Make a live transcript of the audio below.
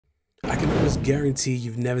just guarantee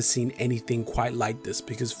you've never seen anything quite like this,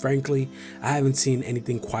 because frankly, I haven't seen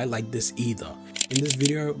anything quite like this either. In this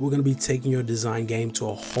video, we're going to be taking your design game to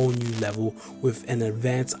a whole new level with an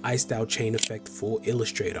advanced iced out chain effect for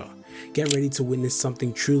Illustrator. Get ready to witness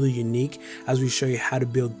something truly unique as we show you how to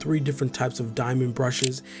build 3 different types of diamond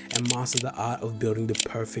brushes and master the art of building the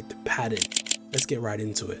perfect pattern. Let's get right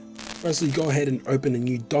into it. Firstly, go ahead and open a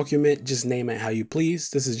new document. Just name it how you please.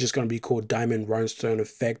 This is just going to be called Diamond Rhinestone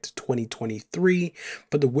Effect 2023.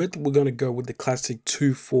 For the width, we're going to go with the classic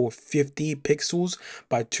 2450 pixels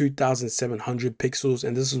by 2700 pixels.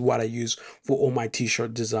 And this is what I use for all my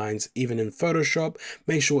t-shirt designs, even in Photoshop.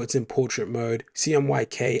 Make sure it's in portrait mode,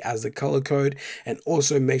 CMYK as the color code, and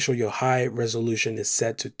also make sure your high resolution is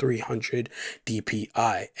set to 300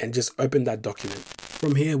 dpi, and just open that document.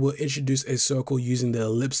 From here, we'll introduce a circle using the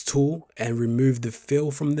ellipse tool and remove the fill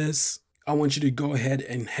from this. I want you to go ahead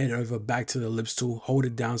and head over back to the ellipse tool, hold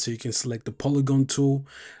it down so you can select the polygon tool,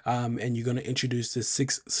 and you're going to introduce this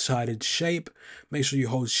 6-sided shape. Make sure you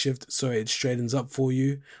hold shift so it straightens up for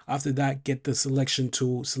you. After that, get the selection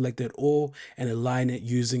tool, select it all, and align it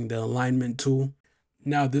using the alignment tool.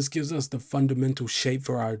 Now this gives us the fundamental shape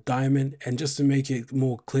for our diamond, and just to make it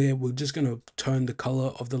more clear, we're just going to turn the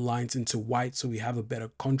color of the lines into white so we have a better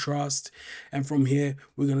contrast. And from here,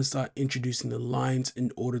 we're going to start introducing the lines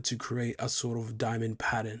in order to create a sort of diamond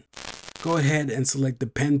pattern. Go ahead and select the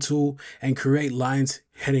pen tool and create lines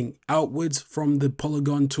heading outwards from the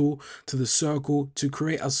polygon tool to the circle to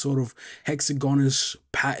create a sort of hexagonish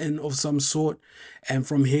pattern of some sort. And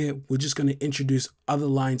from here, we're just going to introduce other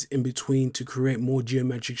lines in between to create more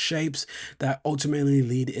geometric shapes that ultimately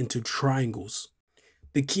lead into triangles.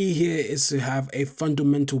 The key here is to have a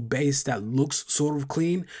fundamental base that looks sort of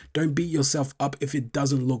clean. Don't beat yourself up if it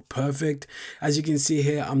doesn't look perfect. As you can see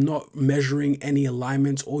here, I'm not measuring any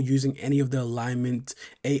alignments or using any of the alignment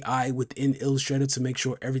AI within Illustrator to make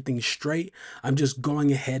sure everything is straight. I'm just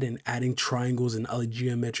going ahead and adding triangles and other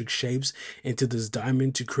geometric shapes into this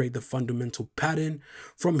diamond to create the fundamental pattern.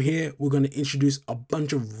 From here, we're going to introduce a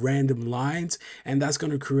bunch of random lines, and that's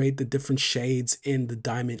going to create the different shades in the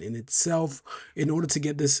diamond in itself. In order to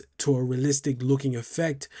get this to a realistic looking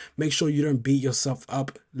effect, make sure you don't beat yourself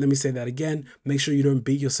up. Let me say that again. Make sure you don't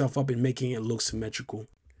beat yourself up in making it look symmetrical.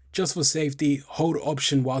 Just for safety, hold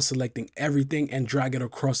Option while selecting everything and drag it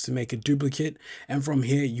across to make a duplicate. And from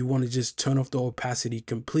here, you want to just turn off the opacity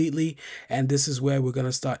completely. And this is where we're going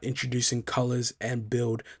to start introducing colors and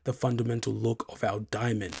build the fundamental look of our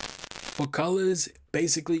diamond. For colors,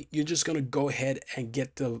 basically, you're just going to go ahead and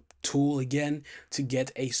get the tool again to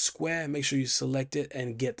get a square. Make sure you select it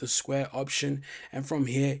and get the square option. And from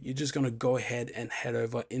here, you're just going to go ahead and head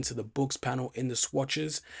over into the books panel in the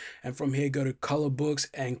swatches. And from here, go to color books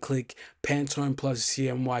and click Pantone plus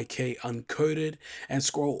CMYK uncoded, and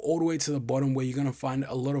scroll all the way to the bottom where you're going to find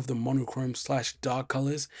a lot of the monochrome / dark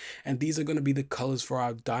colors. And these are going to be the colors for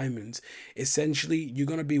our diamonds. Essentially, you're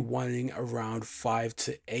going to be wanting around 5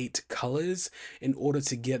 to 8 colors in order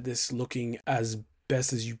to get this looking as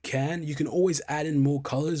best as you can. You can always add in more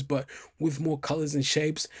colors, but with more colors and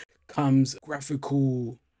shapes comes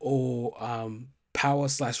graphical or power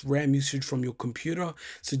 / RAM usage from your computer.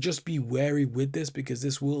 So just be wary with this, because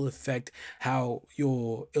this will affect how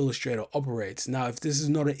your Illustrator operates. Now, if this is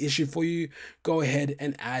not an issue for you, go ahead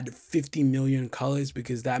and add 50 million colors,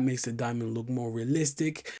 because that makes the diamond look more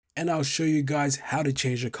realistic. And I'll show you guys how to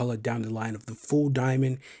change the color down the line of the full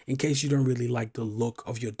diamond in case you don't really like the look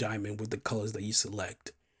of your diamond with the colors that you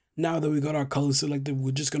select. Now that we got our colors selected,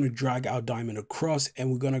 we're just going to drag our diamond across,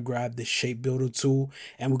 and we're going to grab the shape builder tool,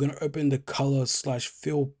 and we're going to open the color /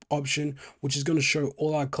 fill option, which is going to show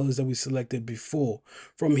all our colors that we selected before.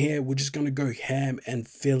 From here, we're just going to go ham and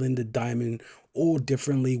fill in the diamond all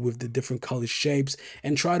differently with the different color shapes,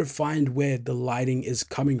 and try to find where the lighting is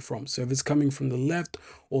coming from. So if it's coming from the left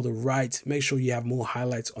or the right, make sure you have more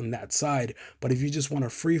highlights on that side. But if you just want to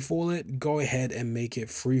free fall it, go ahead and make it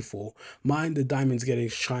free fall. Mine, the diamond's getting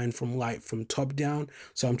shine from light from top down,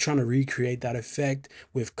 so I'm trying to recreate that effect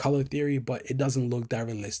with color theory, but it doesn't look that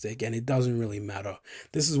realistic, and it doesn't really matter.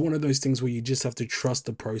 This is one of those things where you just have to trust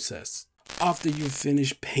the process. After you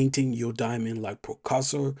finish painting your diamond like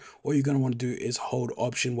Picasso, all you're going to want to do is hold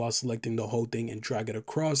Option while selecting the whole thing and drag it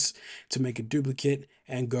across to make a duplicate,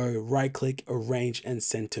 and go right click, arrange, and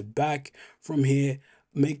center back. From here,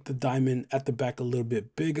 make the diamond at the back a little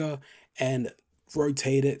bit bigger and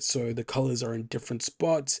rotate it so the colors are in different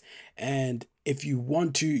spots. And if you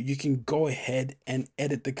want to, you can go ahead and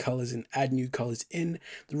edit the colors and add new colors in.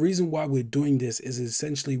 The reason why we're doing this is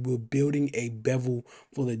essentially we're building a bevel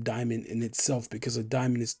for the diamond in itself, because a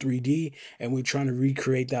diamond is 3D and we're trying to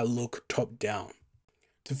recreate that look top down.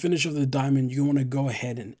 To finish off the diamond, you want to go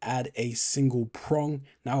ahead and add a single prong.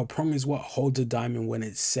 Now a prong is what holds a diamond when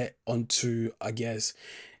it's set onto, I guess,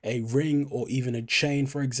 a ring or even a chain,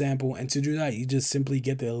 for example. And to do that, you just simply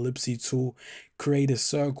get the ellipse tool, create a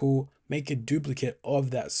circle, make a duplicate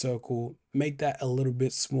of that circle, make that a little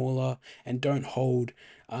bit smaller, and don't hold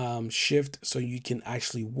shift so you can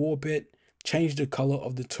actually warp it. Change the color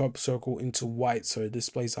of the top circle into white so it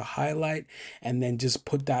displays a highlight, and then just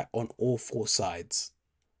put that on all four sides.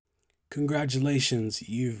 Congratulations,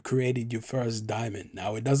 you've created your first diamond.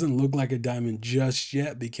 Now, it doesn't look like a diamond just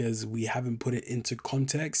yet because we haven't put it into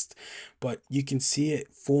context, but you can see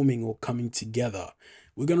it forming or coming together.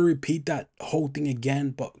 We're going to repeat that whole thing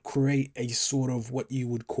again, but create a sort of what you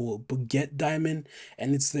would call a baguette diamond.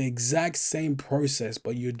 And it's the exact same process,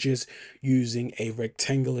 but you're just using a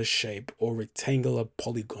rectangular shape or rectangular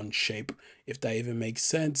polygon shape, if that even makes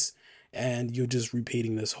sense. And you're just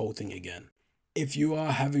repeating this whole thing again. If you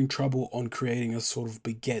are having trouble on creating a sort of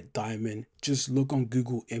baguette diamond, just look on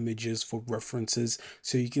Google Images for references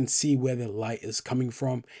so you can see where the light is coming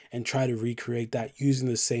from and try to recreate that using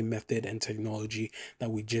the same method and technology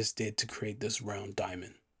that we just did to create this round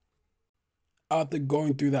diamond. After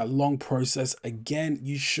going through that long process, again,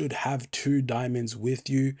 you should have two diamonds with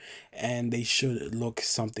you and they should look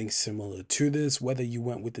something similar to this. Whether you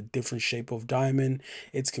went with a different shape of diamond,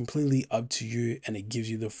 it's completely up to you and it gives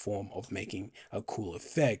you the form of making a cool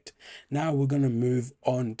effect. Now we're going to move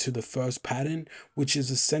on to the first pattern, which is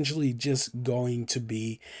essentially just going to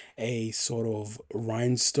be a sort of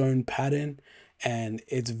rhinestone pattern. And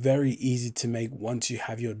it's very easy to make once you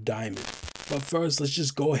have your diamond. But first, let's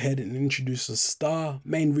just go ahead and introduce a star.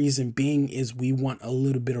 Main reason being is we want a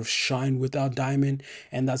little bit of shine with our diamond,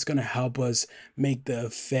 and that's going to help us make the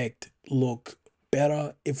effect look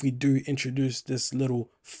better if we do introduce this little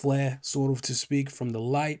flare, sort of to speak, from the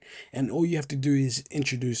light. And all you have to do is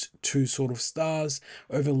introduce two sort of stars,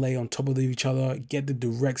 overlay on top of each other, get the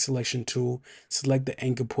direct selection tool, select the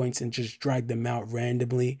anchor points and just drag them out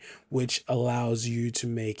randomly, which allows you to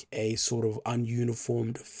make a sort of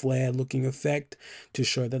ununiformed flare looking effect to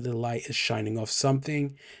show that the light is shining off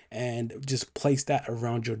something. And just place that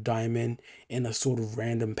around your diamond in a sort of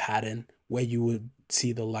random pattern where you would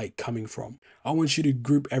see the light coming from. I want you to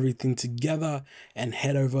group everything together and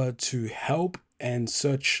head over to help and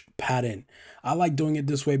search pattern. I like doing it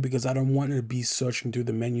this way because I don't want to be searching through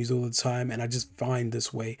the menus all the time, and I just find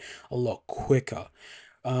this way a lot quicker.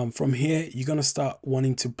 From here, you're going to start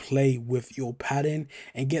wanting to play with your pattern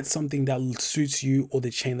and get something that suits you or the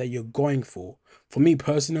chain that you're going for. For me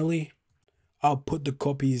personally, I'll put the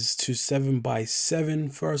copies to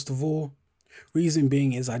 7x7 first of all. Reason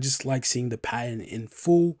being is I just like seeing the pattern in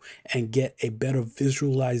full and get a better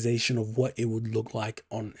visualization of what it would look like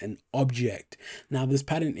on an object. Now this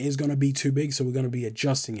pattern is going to be too big, so we're going to be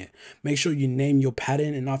adjusting it. Make sure you name your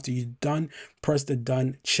pattern, and after you're done, press the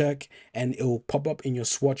done check and it will pop up in your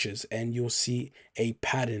swatches and you'll see a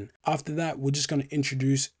pattern. After that, we're just going to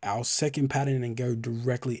introduce our second pattern and go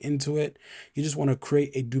directly into it. You just want to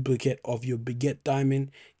create a duplicate of your baguette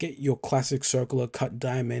diamond, get your classic circular cut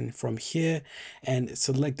diamond from here and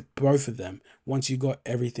select both of them. Once you got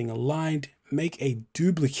everything aligned, make a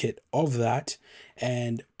duplicate of that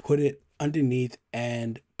and put it underneath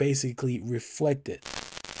and basically reflect it.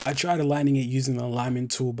 I tried aligning it using the alignment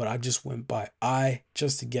tool, but I just went by eye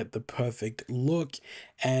just to get the perfect look.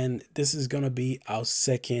 And this is going to be our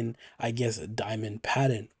second, I guess, diamond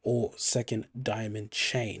pattern or second diamond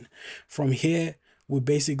chain. From here, we're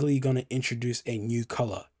basically going to introduce a new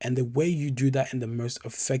color. And the way you do that in the most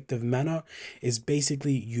effective manner is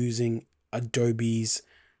basically using Adobe's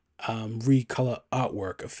recolor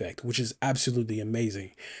artwork effect, which is absolutely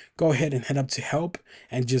amazing. Go ahead and head up to help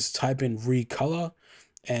and just type in recolor,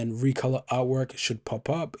 and recolor artwork should pop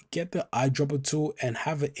up. Get the eyedropper tool and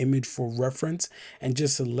have an image for reference and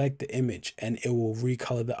just select the image and it will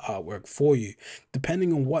recolor the artwork for you.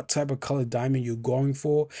 Depending on what type of color diamond you're going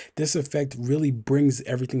for, this effect really brings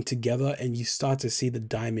everything together and you start to see the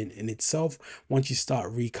diamond in itself once you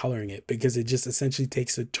start recoloring it, because it just essentially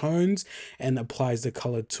takes the tones and applies the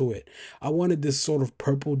color to it. I wanted this sort of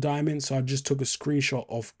purple diamond, so I just took a screenshot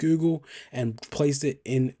off Google and placed it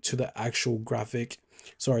into the actual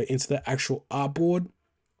into the actual artboard.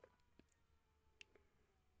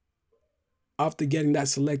 After getting that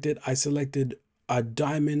selected, I selected a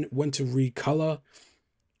diamond, went to recolor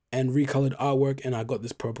and recolored artwork, and I got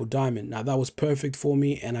this purple diamond. Now that was perfect for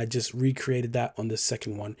me, and I just recreated that on the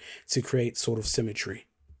second one to create sort of symmetry.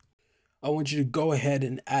 I want you to go ahead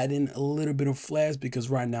and add in a little bit of flares because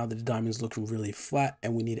right now the diamond is looking really flat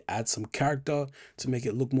and we need to add some character to make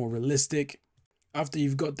it look more realistic. After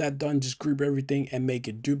you've got that done, just group everything and make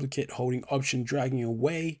a duplicate, holding Option, dragging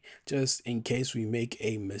away, just in case we make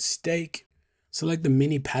a mistake. Select the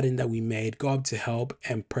mini pattern that we made, go up to help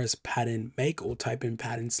and press pattern make, or type in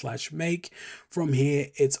pattern/make. From here,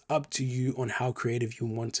 it's up to you on how creative you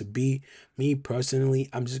want to be. Me personally,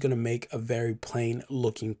 I'm just going to make a very plain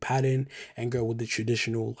looking pattern and go with the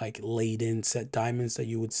traditional like laid in set diamonds that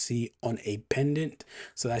you would see on a pendant.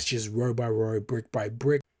 So that's just row by row, brick by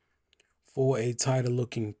brick. For a tighter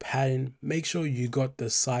looking pattern, make sure you got the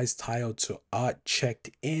size tile to art checked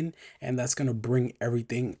in, and that's going to bring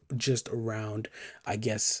everything just around, I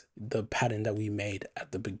guess, the pattern that we made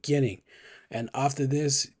at the beginning. And after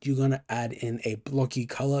this, you're going to add in a blocky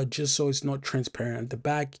color just so it's not transparent at the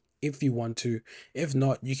back if you want to. If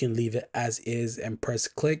not, you can leave it as is and press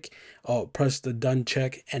click or press the done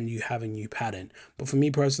check and you have a new pattern. But for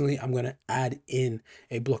me personally, I'm going to add in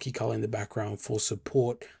a blocky color in the background for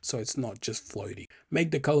support so it's not just floating.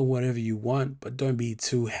 Make the color whatever you want, but don't be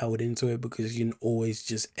too held into it because you can always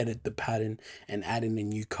just edit the pattern and add in a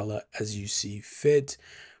new color as you see fit.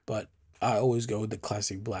 But I always go with the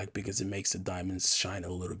classic black because it makes the diamonds shine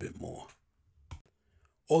a little bit more.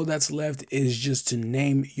 All that's left is just to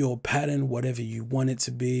name your pattern whatever you want it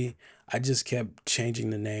to be. I just kept changing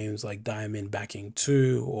the names like diamond backing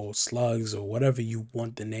 2 or slugs or whatever you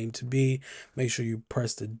want the name to be. Make sure you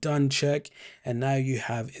press the done check, and now you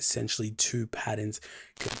have essentially 2 patterns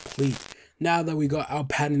complete. Now that we got our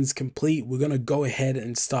patterns complete, we're going to go ahead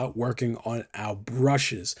and start working on our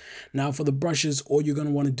brushes. Now for the brushes, all you're going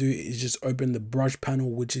to want to do is just open the brush panel,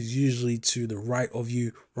 which is usually to the right of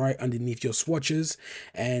you, right underneath your swatches.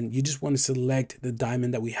 And you just want to select the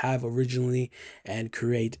diamond that we have originally and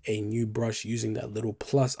create a new brush using that little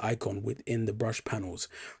plus icon within the brush panels.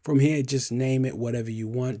 From here, just name it whatever you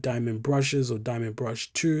want, diamond brushes or diamond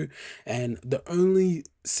brush 2. And the only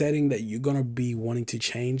setting that you're going to be wanting to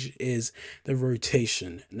change is the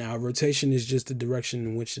rotation. Now rotation is just the direction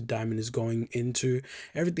in which the diamond is going into.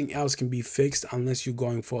 Everything else can be fixed unless you're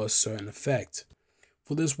going for a certain effect.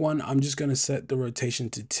 For this one, I'm just going to set the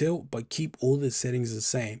rotation to tilt, but keep all the settings the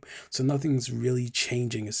same. So nothing's really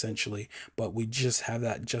changing essentially, but we just have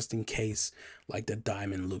that just in case like the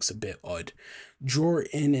diamond looks a bit odd. Draw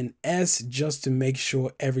in an S just to make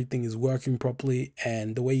sure everything is working properly.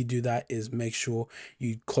 And the way you do that is make sure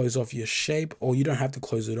you close off your shape, or you don't have to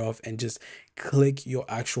close it off, and just click your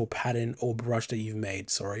actual pattern or brush that you've made.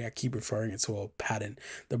 Sorry, I keep referring it to a pattern,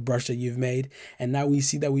 the brush that you've made. And now we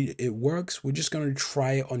see that it works. We're just going to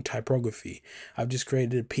try it on typography. I've just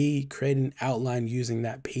created a P, created an outline using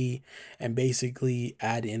that P, and basically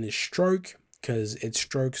add in a stroke, because it's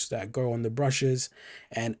strokes that go on the brushes,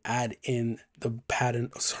 and add in the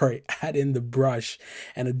pattern, add in the brush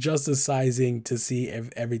and adjust the sizing to see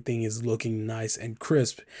if everything is looking nice and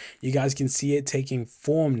crisp. You guys can see it taking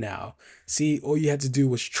form now. See, all you had to do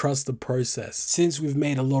was trust the process. Since we've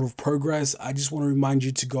made a lot of progress, I just want to remind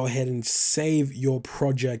you to go ahead and save your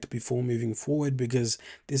project before moving forward, because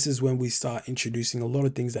this is when we start introducing a lot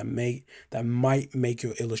of things that might make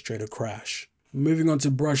your Illustrator crash. Moving on to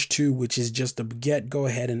brush 2, which is just a baguette. Go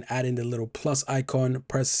ahead and add in the little plus icon,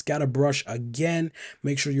 press scatter brush again.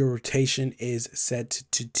 Make sure your rotation is set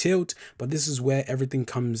to tilt, but this is where everything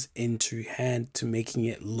comes into hand to making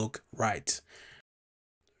it look right.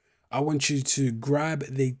 I want you to grab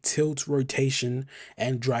the tilt rotation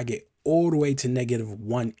and drag it all the way to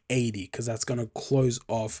 -180, because that's going to close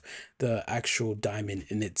off the actual diamond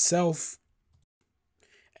in itself.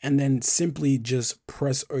 And then simply just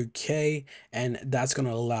press OK, and that's going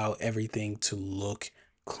to allow everything to look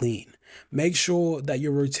clean. Make sure that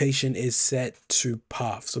your rotation is set to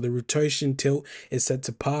path. So the rotation tilt is set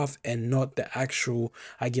to path and not the actual,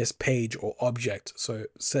 I guess, page or object. So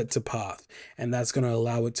set to path, and that's going to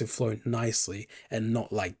allow it to flow nicely and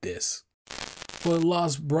not like this. For the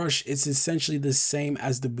last brush, it's essentially the same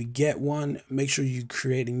as the baguette one. Make sure you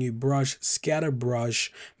create a new brush, scatter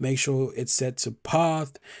brush, make sure it's set to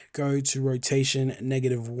path, go to rotation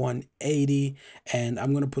 -180, and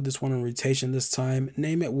I'm going to put this one on rotation this time.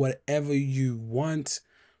 Name it whatever you want.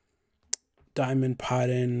 Diamond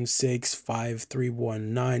pattern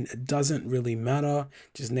 65319. It doesn't really matter.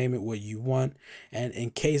 Just name it what you want. And in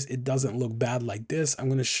case it doesn't look bad like this, I'm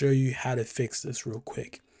going to show you how to fix this real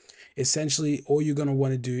quick. Essentially, all you're going to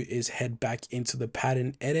want to do is head back into the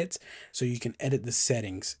pattern edit so you can edit the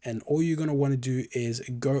settings. And all you're going to want to do is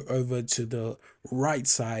go over to the right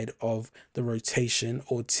side of the rotation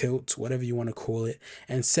or tilt, whatever you want to call it,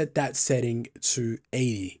 and set that setting to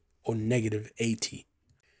 80 or -80.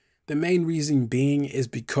 The main reason being is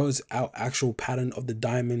because our actual pattern of the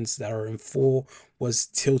diamonds that are in 4 was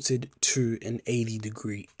tilted to an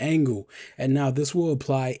 80-degree angle. And now this will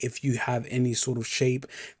apply if you have any sort of shape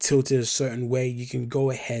tilted a certain way. You can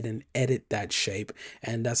go ahead and edit that shape,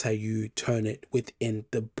 and that's how you turn it within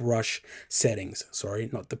the brush settings. Sorry,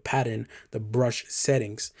 not the pattern, the brush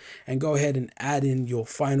settings. And go ahead and add in your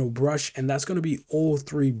final brush, and that's going to be all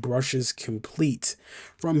 3 brushes complete.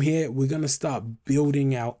 From here, we're going to start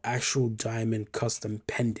building our actual diamond custom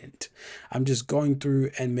pendant. I'm just going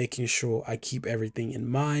through and making sure I keep everything in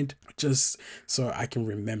mind just so I can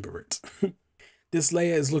remember it. This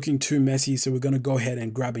layer is looking too messy, so we're going to go ahead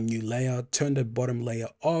and grab a new layer, turn the bottom layer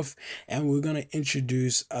off, and we're going to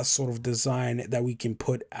introduce a sort of design that we can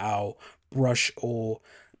put our brush or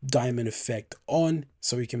diamond effect on,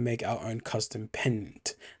 so we can make our own custom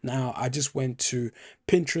pendant. Now I just went to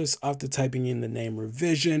Pinterest after typing in the name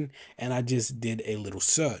revision, and I just did a little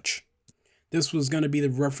search. This was going to be the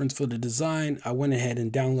reference for the design. I went ahead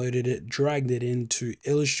and downloaded it, dragged it into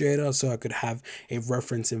Illustrator so I could have a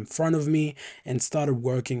reference in front of me, and started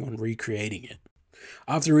working on recreating it.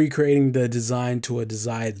 After recreating the design to a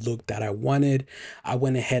desired look that I wanted, I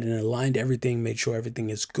went ahead and aligned everything, made sure everything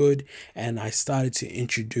is good, and I started to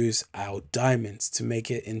introduce our diamonds to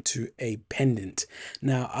make it into a pendant.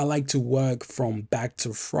 Now, I like to work from back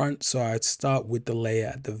to front, so I'd start with the layer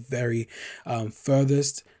at the very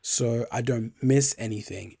furthest, so I don't miss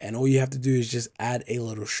anything. And all you have to do is just add a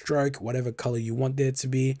little stroke, whatever color you want there to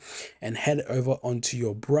be, and head over onto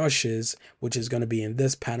your brushes, which is going to be in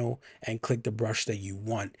this panel, and click the brush that you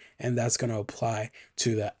want, and that's going to apply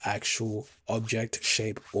to the actual object,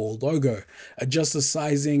 shape, or logo. Adjust the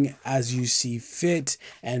sizing as you see fit,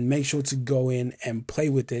 and make sure to go in and play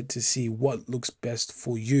with it to see what looks best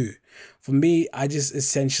for you. For me, I just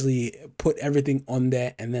essentially put everything on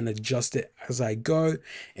there and then adjust it as I go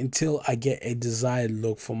until I get a desired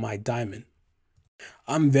look for my diamond.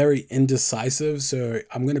 I'm very indecisive, so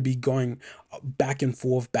I'm going to be going back and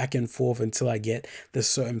forth until I get the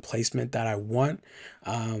certain placement that I want,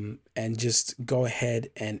 and just go ahead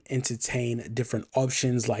and entertain different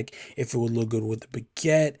options, like if it would look good with the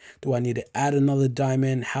baguette. Do I need to add another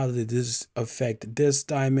diamond? How did this affect this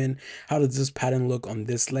diamond? How does this pattern look on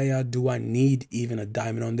this layer? Do I need even a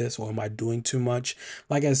diamond on this, or am I doing too much?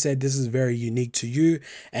 Like I said, this is very unique to you,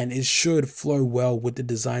 and it should flow well with the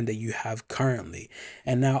design that you have currently.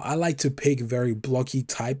 And now I like to pick very blocky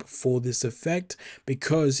type for this effect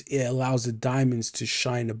because it allows the diamonds to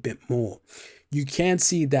shine a bit more. You can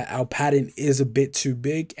see that our pattern is a bit too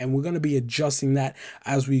big, and we're going to be adjusting that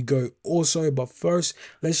as we go also. But first,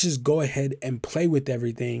 let's just go ahead and play with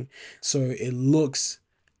everything so it looks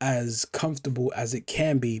as comfortable as it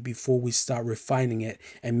can be before we start refining it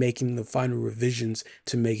and making the final revisions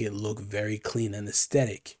to make it look very clean and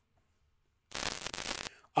aesthetic.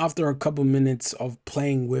 After a couple minutes of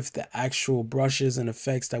playing with the actual brushes and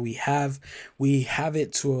effects that we have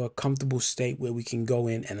it to a comfortable state where we can go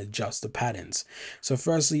in and adjust the patterns. So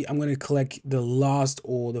firstly, I'm going to collect the last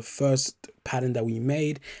or the first pattern that we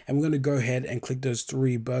made, and we're going to go ahead and click those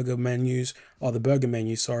 3 burger menus, or the burger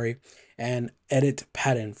menu, sorry, and edit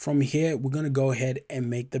pattern. From here, we're going to go ahead and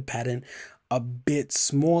make the pattern a bit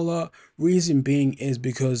smaller. Reason being is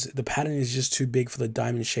because the pattern is just too big for the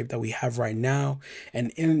diamond shape that we have right now,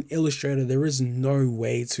 and in Illustrator there is no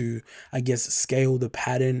way to, I guess, scale the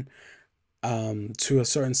pattern to a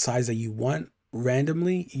certain size that you want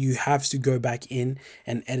randomly. You have to go back in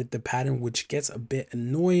and edit the pattern, which gets a bit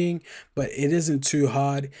annoying, but it isn't too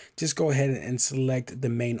hard. Just go ahead and select the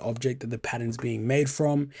main object that the pattern's being made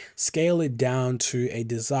from, scale it down to a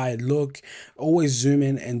desired look, always zoom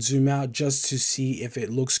in and zoom out just to see if it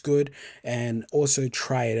looks good, and also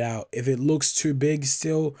try it out. If it looks too big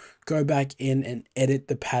still, go back in and edit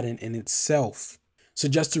the pattern in itself. So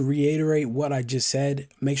just to reiterate what I just said,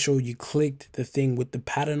 make sure you click the thing with the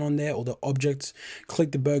pattern on there, or the objects,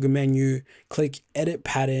 click the burger menu, click edit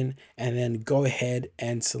pattern, and then go ahead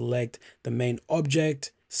and select the main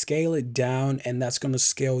object, scale it down, and that's going to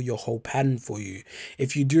scale your whole pattern for you.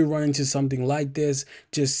 If you do run into something like this,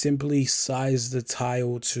 just simply size the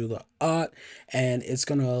tile to the art, and it's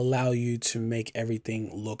going to allow you to make everything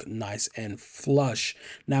look nice and flush.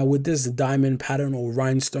 Now with this diamond pattern or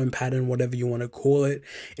rhinestone pattern, whatever you want to call it,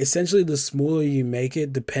 essentially the smaller you make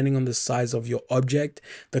it, depending on the size of your object,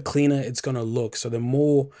 the cleaner it's going to look. So the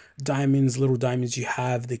more diamonds, little diamonds you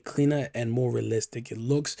have, the cleaner and more realistic it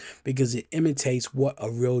looks, because it imitates what a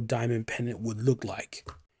real diamond pendant would look like.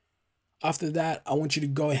 After that, I want you to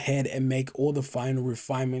go ahead and make all the final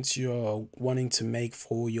refinements you're wanting to make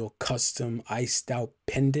for your custom iced out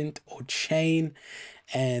pendant or chain,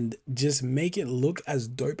 and just make it look as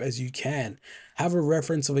dope as you can. Have a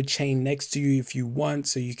reference of a chain next to you if you want,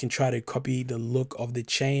 so you can try to copy the look of the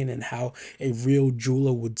chain and how a real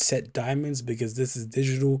jeweler would set diamonds, because this is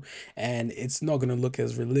digital and it's not going to look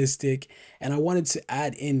as realistic. And I wanted to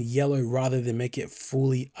add in yellow rather than make it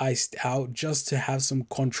fully iced out, just to have some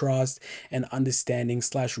contrast and understanding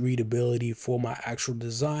 / readability for my actual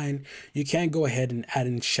design. You can go ahead and add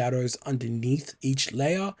in shadows underneath each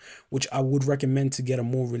layer, which I would recommend to get a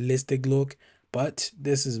more realistic look, but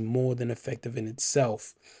this is more than effective in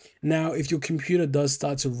itself. Now, if your computer does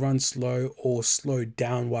start to run slow or slow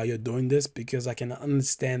down while you're doing this, because I can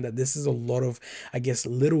understand that this is a lot of, I guess,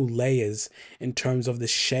 little layers in terms of the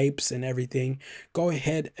shapes and everything, go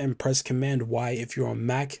ahead and press Command Y if you're on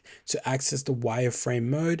Mac to access the wireframe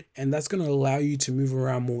mode, and that's going to allow you to move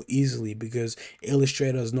around more easily because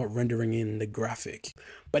Illustrator is not rendering in the graphic.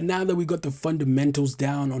 But now that we got the fundamentals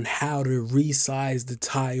down on how to resize the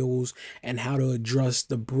tiles and how to adjust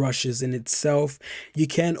the brushes in itself, you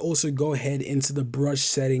can also go ahead into the brush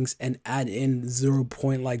settings and add in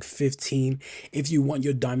 0.15 if you want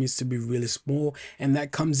your diamonds to be really small. And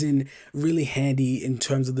that comes in really handy in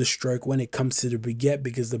terms of the stroke when it comes to the baguette,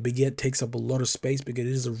 because the baguette takes up a lot of space because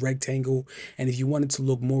it is a rectangle. And if you want it to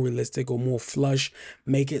look more realistic or more flush,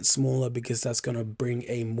 make it smaller, because that's going to bring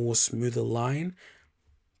a more smoother line.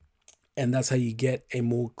 And that's how you get a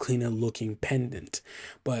more cleaner looking pendant.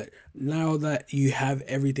 But now that you have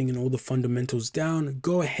everything and all the fundamentals down,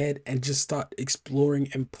 go ahead and just start exploring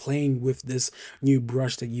and playing with this new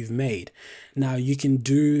brush that you've made. Now you can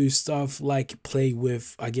do stuff like play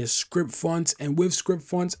with, I guess, script fonts. And with script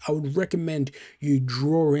fonts, I would recommend you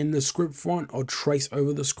draw in the script font or trace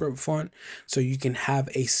over the script font, so you can have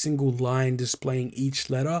a single line displaying each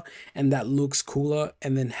letter, and that looks cooler.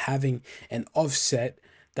 And then having an offset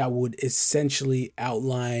that would essentially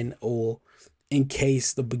outline or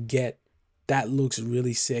encase the baguette, that looks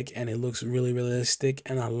really sick and it looks really realistic.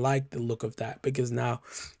 And I like the look of that, because now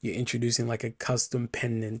you're introducing like a custom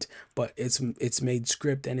pendant, but it's made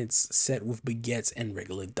script and it's set with baguettes and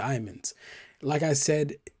regular diamonds. Like I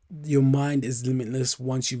said, your mind is limitless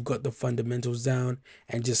once you've got the fundamentals down,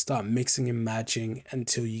 and just start mixing and matching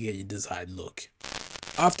until you get your desired look.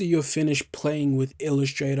 After you're finished playing with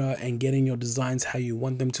Illustrator and getting your designs how you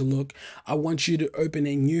want them to look, I want you to open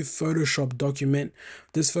a new Photoshop document.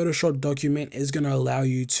 This Photoshop document is going to allow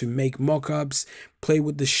you to make mockups, play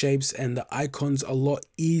with the shapes and the icons a lot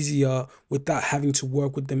easier without having to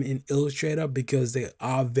work with them in Illustrator, because they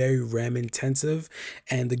are very RAM intensive,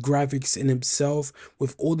 and the graphics in itself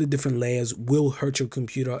with all the different layers will hurt your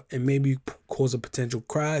computer and maybe cause a potential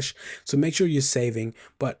crash. So make sure you're saving,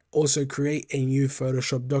 but also create a new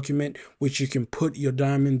Photoshop document which you can put your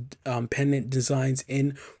diamond pendant designs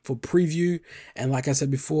in for preview. And like I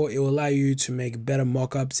said before, it will allow you to make better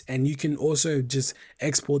mockups, and you can also just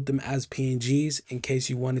export them as PNGs in case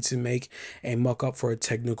you wanted to make a mockup for a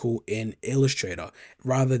technical in Illustrator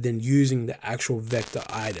rather than using the actual vector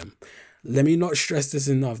item. Let me not stress this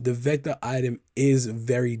enough. The vector item is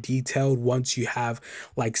very detailed once you have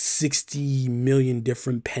like 60 million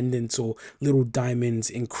different pendants or little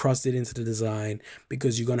diamonds encrusted into the design,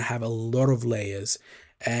 because you're going to have a lot of layers.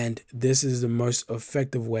 And this is the most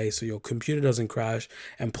effective way so your computer doesn't crash,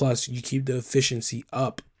 and plus you keep the efficiency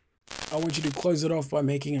up. I want you to close it off by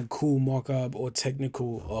making a cool mock-up or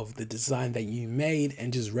technical of the design that you made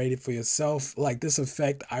and just rate it for yourself. Like this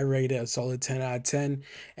effect, I rate it a solid 10 out of 10.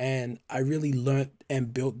 And I really learned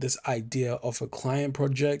and built this idea of a client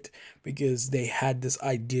project because they had this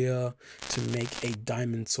idea to make a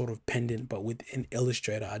diamond sort of pendant, but within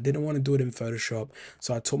Illustrator. I didn't want to do it in Photoshop,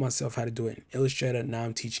 so I taught myself how to do it in Illustrator. Now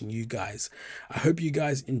I'm teaching you guys. I hope you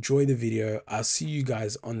guys enjoy the video. I'll see you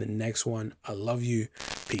guys on the next one. I love you.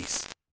 Peace.